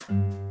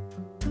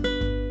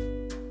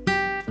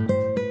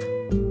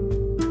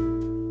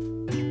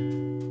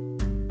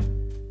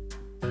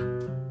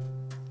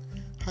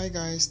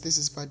guys, this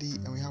is Buddy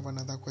and we have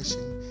another question.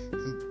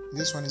 And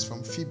this one is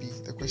from Phoebe.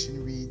 The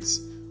question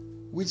reads,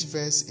 which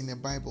verse in the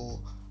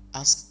Bible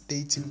asks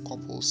dating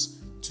couples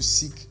to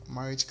seek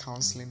marriage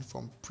counseling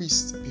from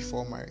priests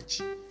before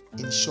marriage?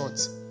 In short,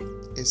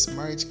 is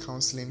marriage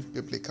counseling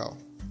biblical?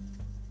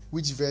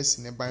 Which verse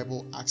in the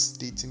Bible asks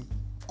dating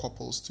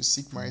couples to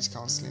seek marriage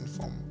counseling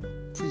from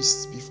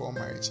priests before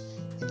marriage?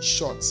 In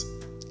short,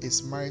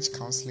 is marriage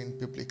counseling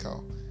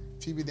biblical?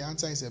 Phoebe, the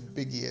answer is a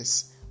big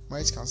yes.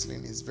 Marriage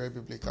counseling is very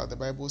biblical. The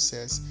Bible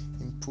says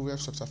in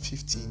Proverbs chapter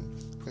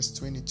 15, verse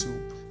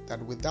 22,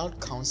 that without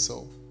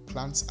counsel,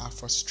 plans are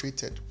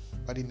frustrated,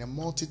 but in a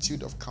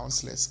multitude of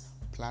counselors,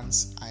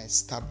 plans are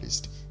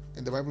established.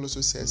 And the Bible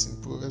also says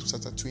in Proverbs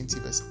chapter 20,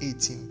 verse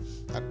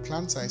 18, that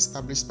plans are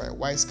established by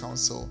wise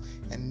counsel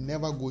and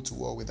never go to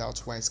war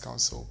without wise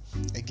counsel.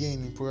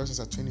 Again, in Proverbs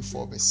chapter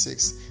 24, verse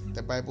 6,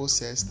 the Bible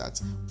says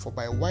that, for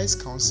by wise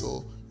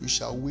counsel you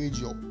shall wage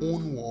your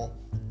own war,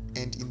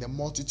 and in the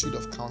multitude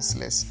of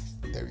counselors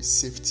there is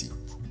safety.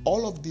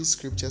 All of these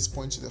scriptures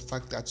point to the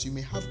fact that you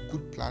may have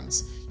good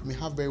plans, you may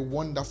have very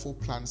wonderful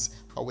plans,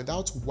 but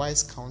without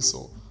wise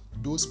counsel,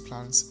 those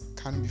plans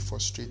can be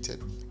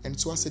frustrated. And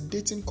so as a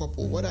dating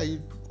couple, what does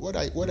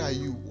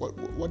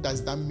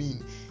that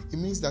mean? It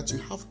means that you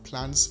have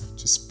plans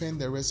to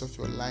spend the rest of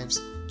your lives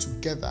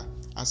together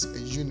as a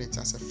unit,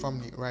 as a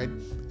family, right?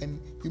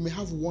 And you may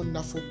have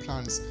wonderful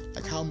plans,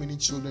 like how many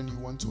children you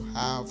want to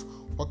have,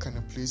 what kind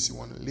of place you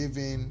want to live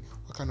in,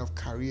 what kind of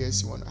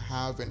careers you want to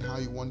have, and how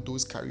you want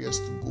those careers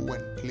to go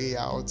and play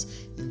out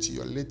into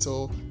your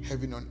little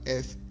heaven on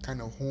earth kind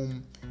of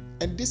home.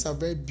 And these are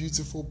very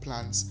beautiful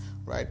plans,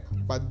 right?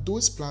 But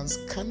those plans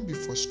can be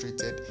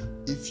frustrated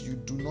if you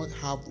do not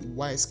have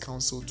wise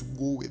counsel to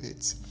go with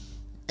it.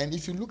 And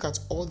if you look at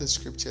all the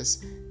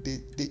scriptures, they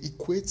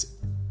equate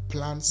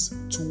plans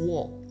to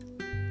war.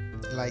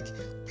 Like,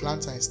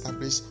 plans are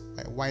established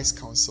by wise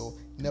counsel.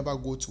 Never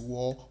go to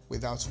war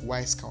without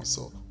wise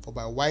counsel. For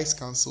by wise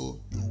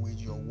counsel, you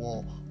wage your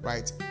war,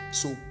 right?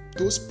 So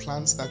those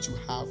plans that you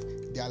have,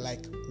 they are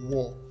like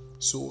war.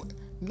 So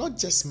not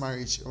just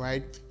marriage,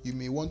 right? You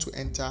may want to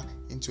enter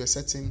into a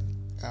certain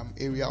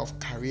area of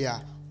career,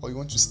 or you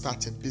want to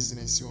start a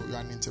business, you're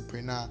an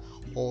entrepreneur,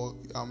 or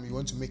you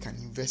want to make an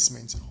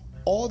investment.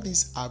 All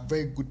these are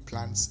very good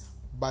plans,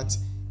 but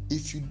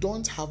if you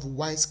don't have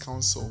wise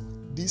counsel,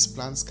 these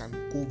plans can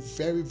go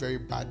very, very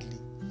badly,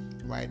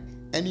 right?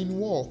 And in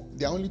war,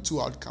 there are only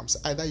two outcomes.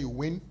 Either you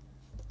win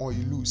or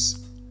you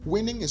lose.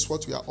 Winning is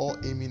what we are all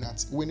aiming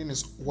at. Winning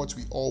is what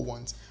we all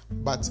want.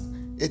 But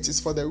it is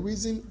for the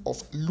reason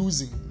of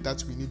losing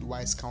that we need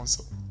wise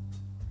counsel.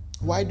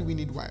 Why do we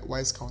need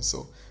wise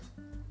counsel?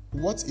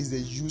 What is the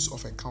use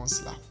of a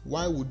counselor?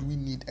 Why would we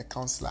need a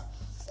counselor?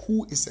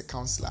 Who is a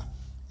counselor?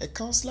 A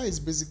counselor is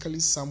basically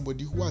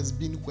somebody who has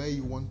been where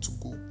you want to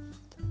go,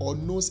 or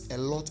knows a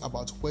lot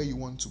about where you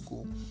want to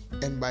go,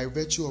 and by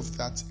virtue of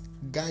that,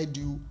 guide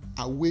you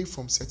away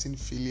from certain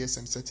failures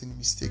and certain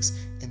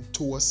mistakes and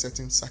towards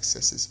certain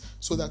successes,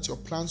 so that your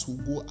plans will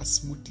go as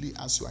smoothly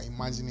as you are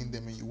imagining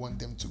them and you want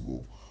them to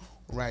go,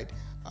 right?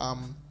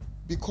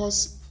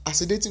 Because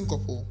as a dating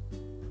couple,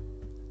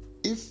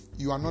 if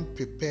you are not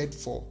prepared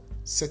for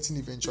certain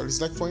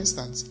eventualities, like for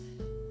instance,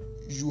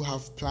 you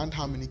have planned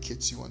how many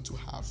kids you want to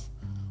have,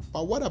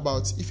 but what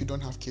about if you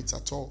don't have kids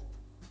at all?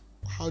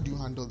 How do you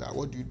handle that?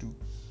 What do you do?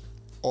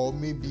 Or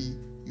maybe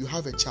you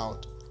have a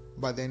child,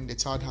 but then the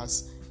child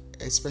has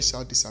a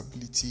special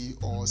disability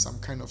or some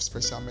kind of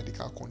special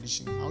medical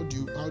condition. How do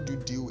you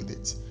deal with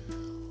it?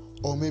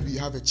 Or maybe you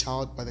have a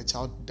child, but the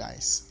child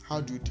dies.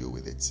 How do you deal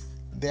with it?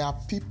 There are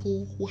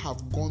people who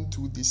have gone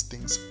through these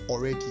things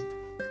already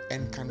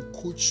and can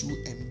coach you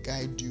and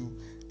guide you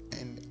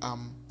and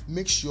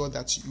make sure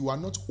that you are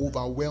not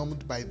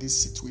overwhelmed by these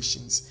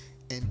situations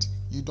and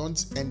you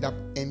don't end up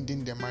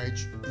ending the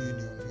marriage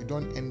union. You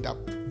don't end up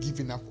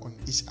giving up on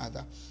each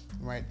other,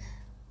 right?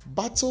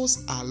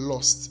 Battles are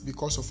lost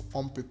because of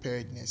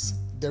unpreparedness.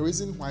 The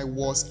reason why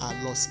wars are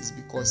lost is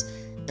because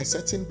a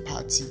certain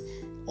party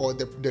or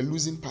the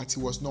losing party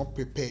was not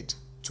prepared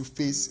to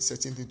face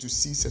certain things, to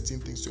see certain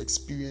things, to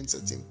experience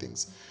certain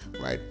things,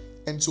 right?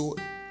 And so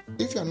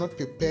if you are not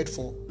prepared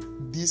for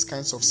these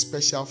kinds of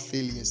special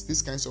failures,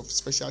 these kinds of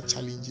special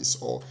challenges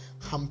or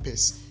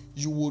hampers,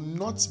 you will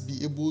not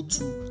be able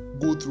to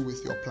go through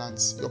with your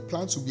plans. Your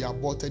plans will be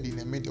aborted in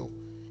the middle.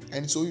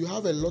 And so you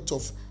have a lot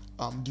of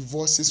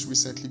divorces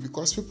recently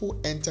because people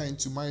enter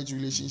into marriage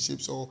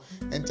relationships or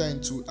enter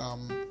into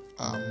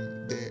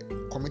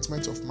the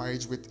commitment of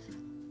marriage with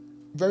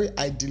very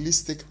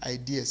idealistic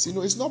ideas.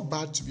 It's not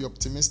bad to be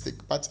optimistic,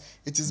 but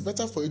it is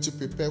better for you to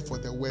prepare for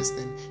the worst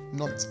and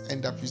not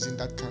end up using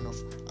that kind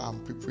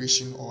of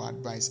preparation or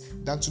advice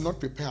than to not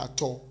prepare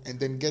at all and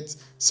then get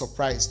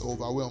surprised or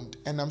overwhelmed.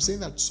 And I'm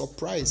saying that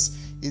surprise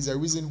is a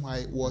reason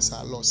why wars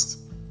are lost.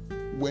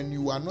 When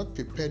you are not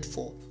prepared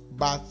for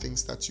bad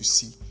things that you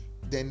see,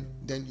 then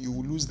you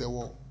will lose the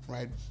war,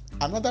 right?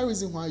 Another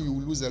reason why you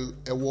will lose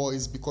a war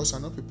is because you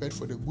are not prepared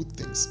for the good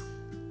things.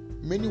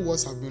 Many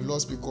wars have been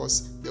lost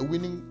because the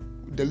winning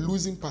the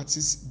losing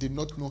parties did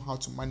not know how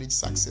to manage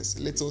success,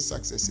 little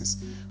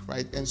successes,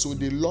 right? And so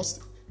they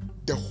lost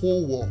the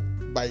whole war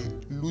by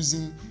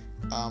losing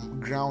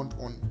ground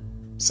on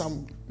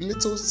some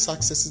little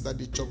successes that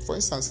they chalk. For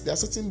instance, there are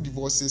certain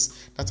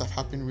divorces that have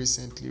happened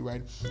recently,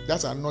 right?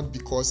 That are not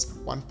because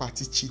one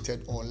party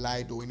cheated or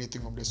lied or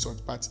anything of the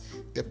sort, but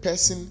the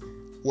person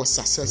was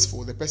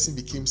successful, the person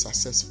became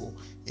successful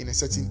in a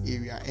certain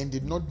area and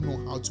did not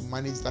know how to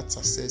manage that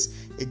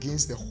success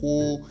against the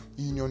whole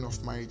union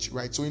of marriage,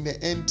 right? So in the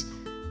end,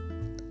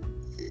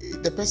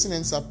 the person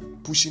ends up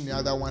pushing the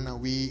other one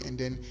away, and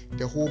then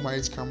the whole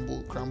marriage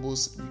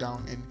crumbles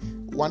down,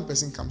 and one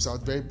person comes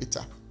out very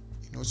bitter.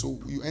 So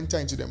you enter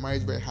into the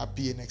marriage very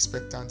happy and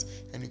expectant,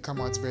 and you come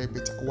out very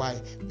bitter.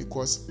 Why?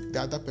 Because the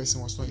other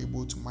person was not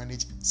able to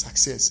manage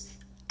success.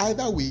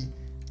 Either way,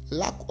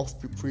 lack of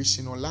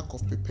preparation or lack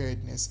of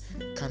preparedness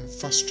can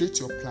frustrate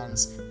your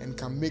plans and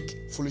can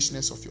make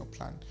foolishness of your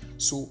plan.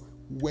 So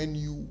when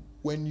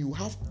you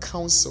have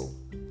counsel,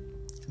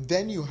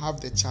 then you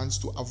have the chance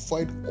to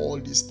avoid all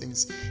these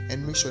things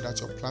and make sure that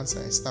your plans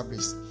are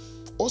established.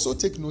 Also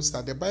take note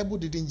that the Bible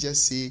didn't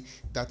just say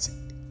that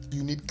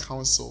you need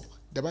counsel.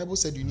 The Bible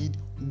said you need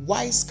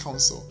wise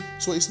counsel.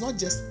 So it's not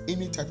just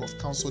any type of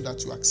counsel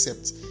that you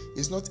accept.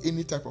 It's not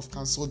any type of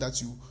counsel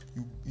that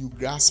you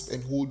grasp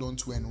and hold on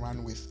to and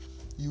run with.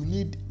 You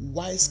need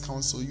wise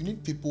counsel. You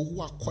need people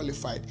who are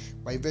qualified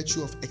by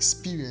virtue of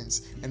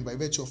experience and by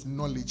virtue of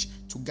knowledge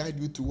to guide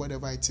you through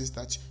whatever it is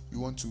that you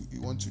want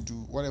to do,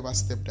 whatever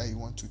step that you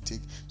want to take.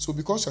 So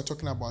because we're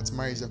talking about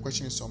marriage, the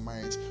question is on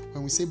marriage.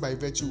 When we say by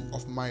virtue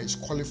of marriage,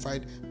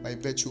 qualified by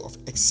virtue of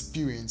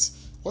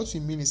experience, what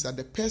we mean is that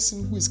the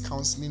person who is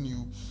counseling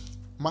you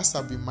must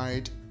have been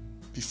married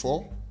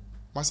before,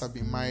 must have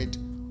been married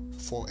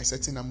for a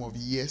certain number of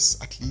years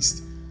at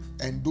least,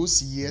 and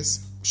those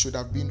years should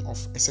have been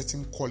of a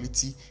certain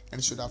quality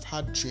and should have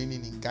had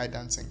training in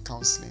guidance and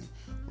counseling,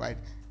 right?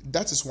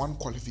 That is one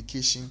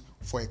qualification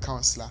for a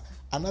counselor.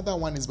 Another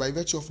one is by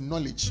virtue of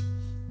knowledge,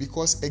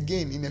 because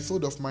again, in the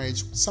field of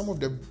marriage, some of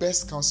the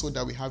best counsel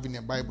that we have in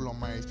the Bible on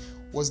marriage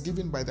was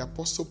given by the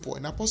Apostle Paul.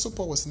 And Apostle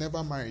Paul was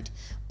never married,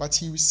 but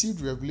he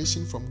received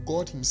revelation from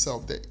God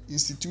himself, the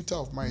institutor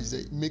of marriage,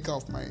 the maker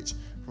of marriage,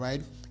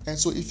 right? And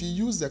so if you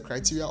use the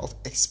criteria of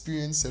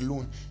experience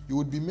alone, you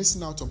would be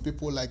missing out on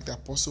people like the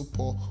Apostle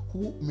Paul,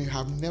 who may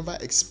have never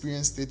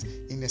experienced it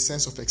in the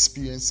sense of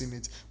experiencing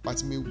it,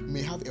 but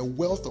may have a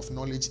wealth of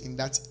knowledge in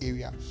that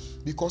area.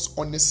 Because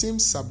on the same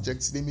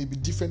subject, there may be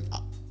different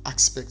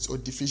aspects or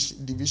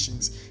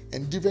divisions,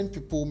 and different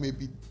people may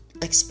be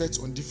experts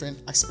on different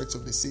aspects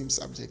of the same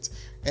subject.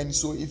 And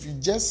so if you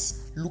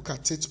just look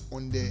at it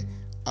on the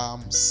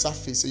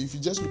surface, so if you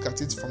just look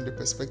at it from the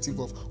perspective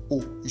of,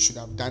 oh, you should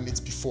have done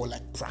it before,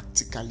 like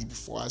practically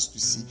before us to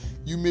see,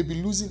 you may be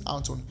losing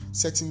out on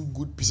certain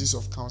good pieces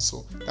of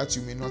counsel that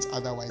you may not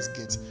otherwise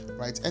get,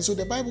 right? And so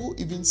the Bible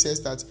even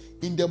says that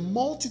in the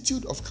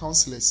multitude of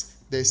counselors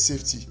there is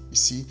safety. You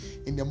see,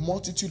 in the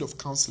multitude of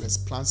counselors,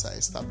 plans are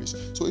established.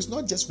 So it's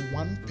not just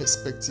one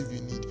perspective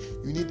you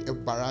need a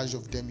barrage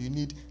of them, you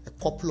need a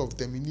couple of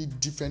them, you need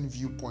different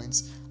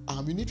viewpoints.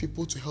 You need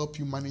people to help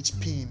you manage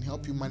pain,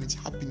 help you manage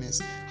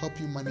happiness, help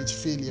you manage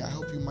failure,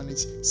 help you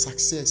manage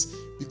success.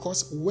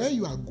 Because where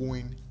you are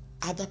going,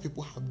 other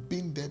people have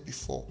been there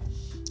before.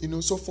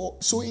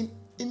 So in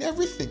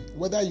everything,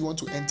 whether you want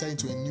to enter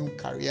into a new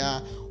career,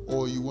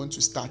 or you want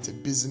to start a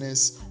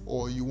business,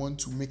 or you want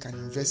to make an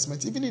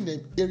investment, even in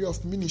the area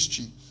of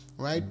ministry,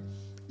 right?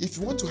 If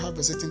you want to have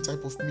a certain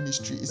type of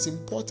ministry, it's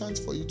important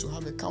for you to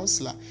have a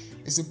counselor.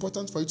 It's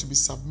important for you to be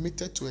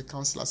submitted to a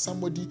counselor,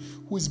 somebody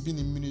who has been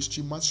in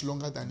ministry much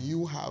longer than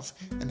you have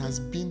and has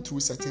been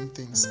through certain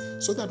things,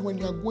 so that when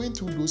you are going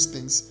through those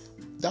things,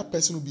 that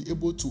person will be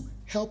able to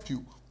help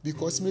you,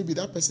 because maybe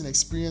that person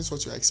experienced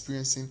what you're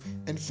experiencing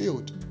and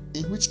failed,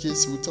 in which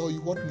case he will tell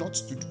you what not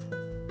to do.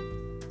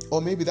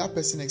 Or maybe that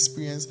person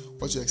experienced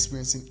what you're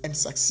experiencing and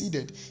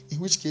succeeded, in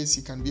which case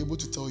he can be able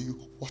to tell you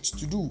what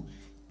to do.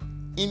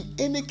 In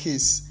any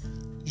case,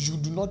 you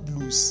do not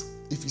lose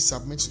if you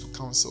submit to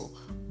counsel.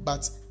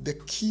 But the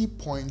key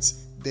point,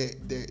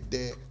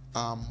 the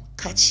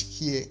catch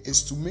here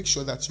is to make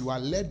sure that you are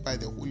led by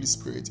the Holy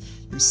Spirit.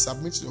 You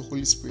submit to the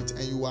Holy Spirit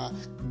and you are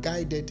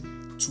guided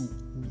to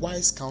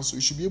wise counsel.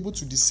 You should be able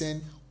to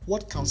discern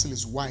what counsel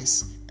is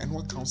wise and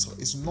what counsel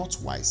is not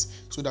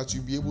wise, so that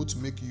you'll be able to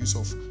make use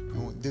of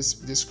this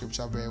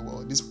scripture very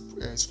well, this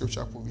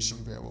scripture provision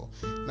very well.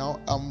 Now,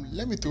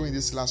 let me throw in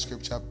this last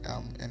scripture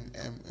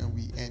and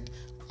we end.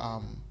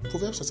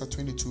 Proverbs chapter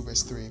 22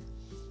 verse 3.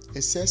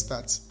 It says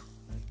that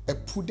a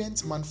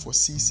prudent man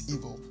foresees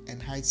evil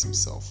and hides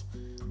himself,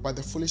 but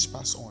the foolish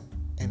pass on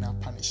and are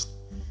punished.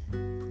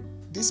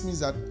 This means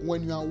that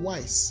when you are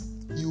wise,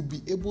 you'll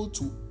be able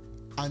to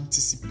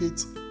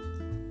anticipate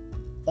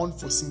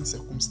unforeseen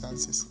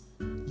circumstances.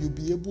 You'll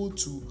be able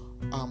to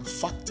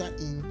factor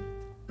in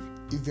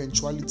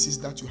eventualities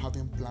that you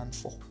haven't planned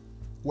for,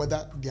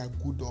 whether they are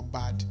good or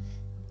bad.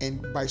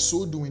 And by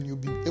so doing, you'll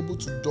be able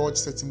to dodge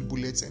certain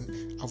bullets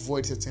and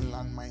avoid certain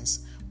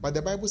landmines. But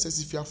the Bible says,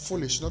 if you are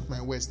foolish, not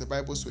my words, the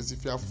Bible says,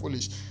 if you are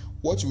foolish,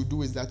 what you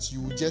do is that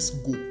you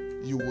just go.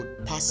 You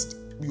pass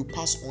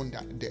on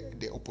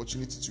the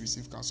opportunity to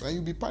receive counsel, and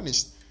you'll be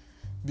punished,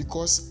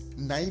 because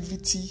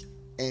naivety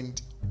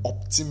and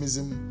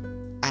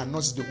optimism are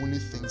not the only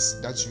things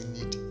that you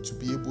need to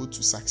be able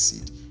to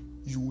succeed.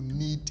 You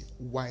need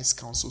wise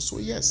counsel. So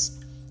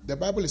yes, the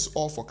Bible is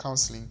all for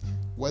counseling,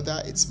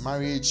 whether it's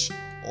marriage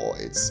or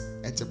it's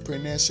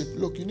entrepreneurship.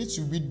 Look, you need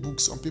to read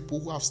books on people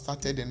who have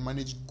started and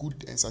managed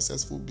good and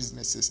successful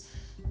businesses,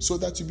 so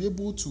that you'll be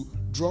able to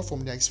draw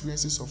from their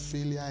experiences of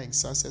failure and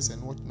success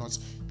and whatnot.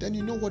 Then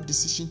you know what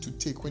decision to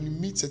take. When you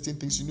meet certain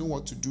things, you know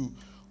what to do,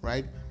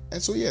 right?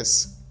 And so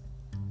yes,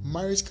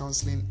 marriage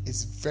counseling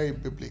is very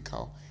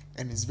biblical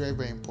and is very,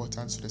 very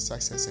important to the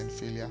success and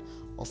failure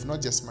of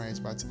not just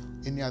marriage, but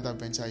any other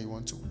venture you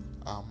want to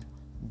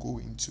go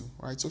into,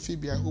 right? So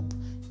Phoebe, I hope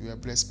you are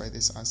blessed by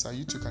this answer.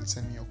 You too can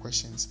send me your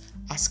questions,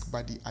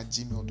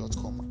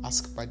 askbuddy@gmail.com,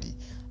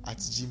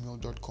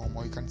 askbuddy@gmail.com,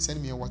 or you can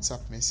send me a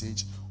WhatsApp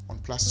message on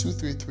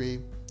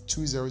 +233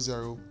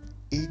 200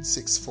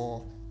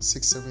 864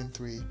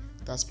 673.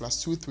 That's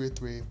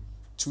 +233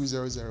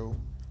 200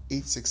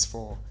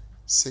 864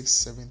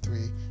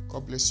 673.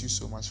 God bless you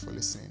so much for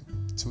listening.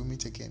 Till we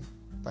meet again.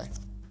 Bye.